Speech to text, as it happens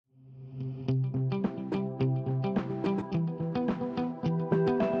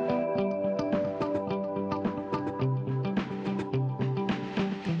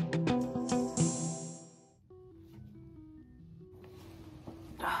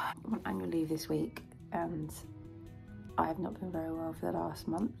I'm on annual leave this week and I have not been very well for the last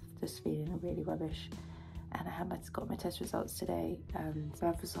month, just feeling really rubbish. And I got my test results today and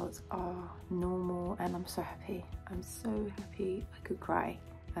the results are normal and I'm so happy. I'm so happy I could cry.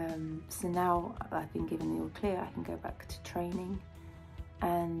 So now I've been given the all clear, I can go back to training,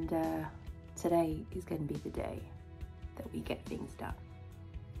 and today is going to be the day that we get things done.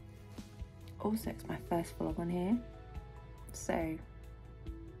 Also, it's my first vlog on here, so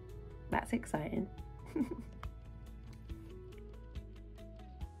that's exciting.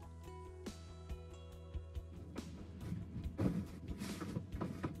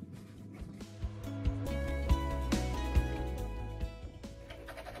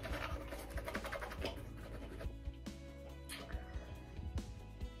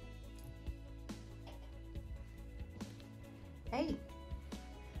 Hey.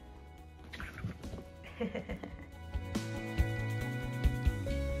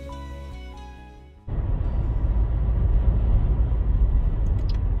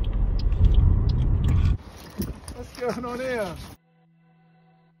 What's going on here?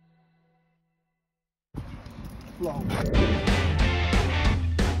 Vlog.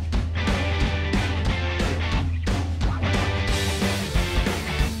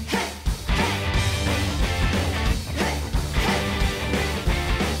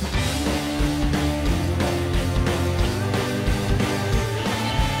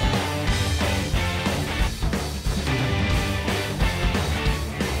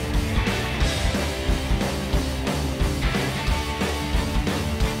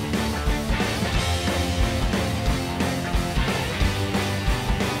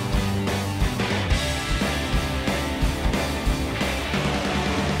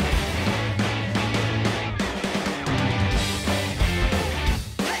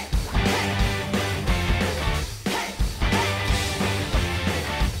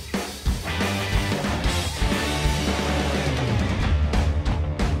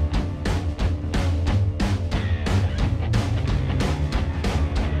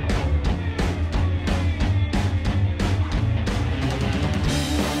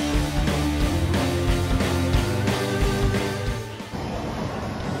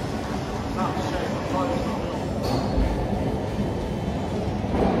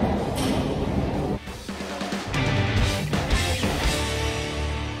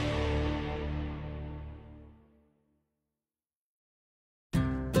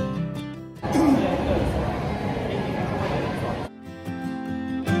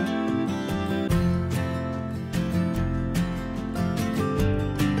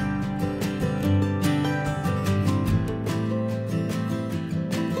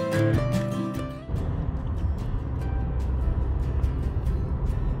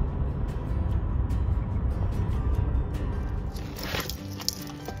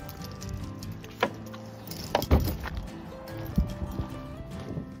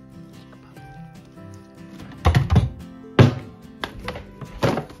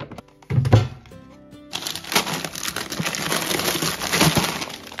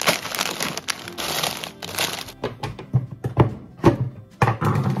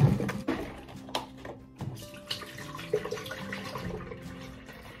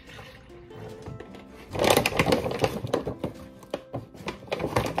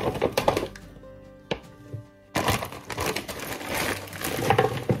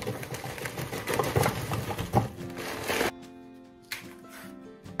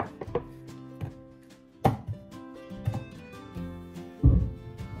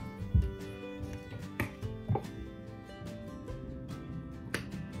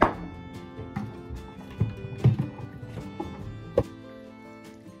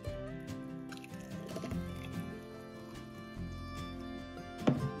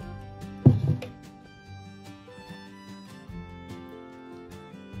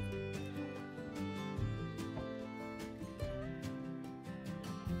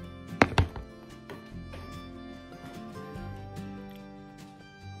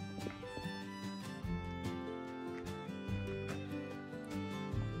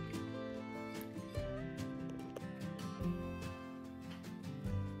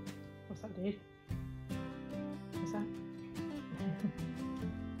 What's that, dude? What's that?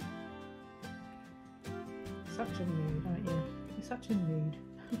 Such a mood, aren't you? You're such a mood.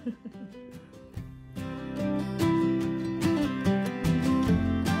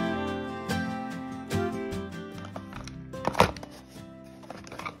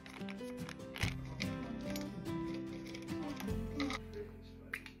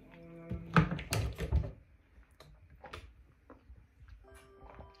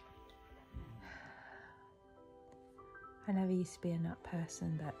 I never used to be a nut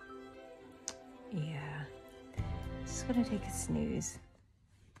person, but Yeah, just gonna take a snooze.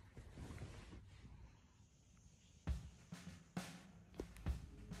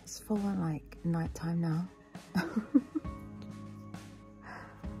 It's full on like night time now.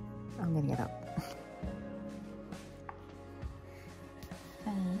 I'm gonna get up.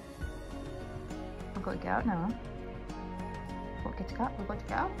 I've got to get out now. We've got to get up. We've got to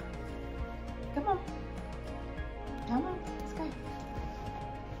get up. Come on. Come on. Let's go.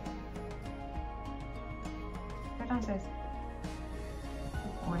 Go downstairs.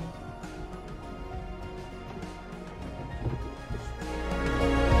 Good boy.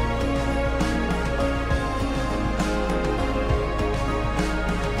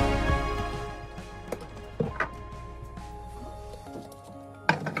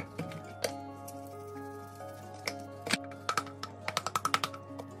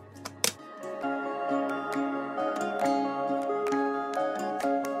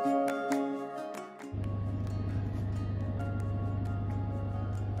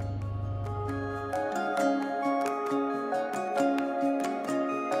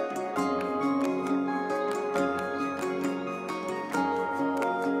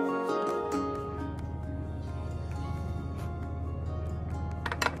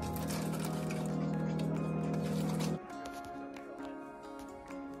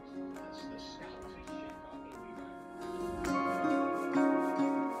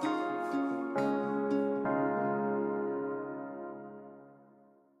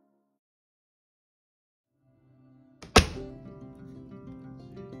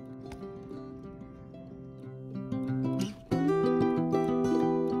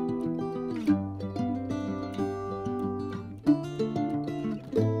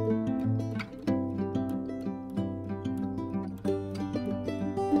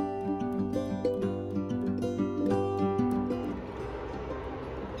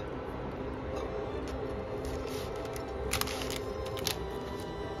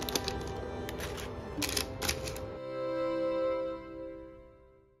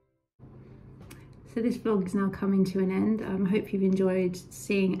 So this vlog is now coming to an end. I hope you've enjoyed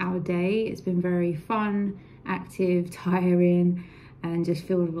seeing our day. It's been very fun, active, tiring, and just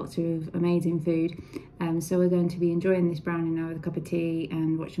filled with lots of amazing food. So we're going to be enjoying this brownie now with a cup of tea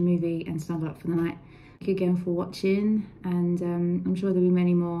and watch a movie and snuggle up for the night. Thank you again for watching, and I'm sure there'll be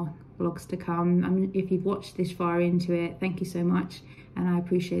many more vlogs to come. If you've watched this far into it, thank you so much, and I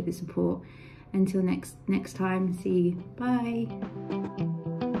appreciate the support. Until next time, see you. Bye.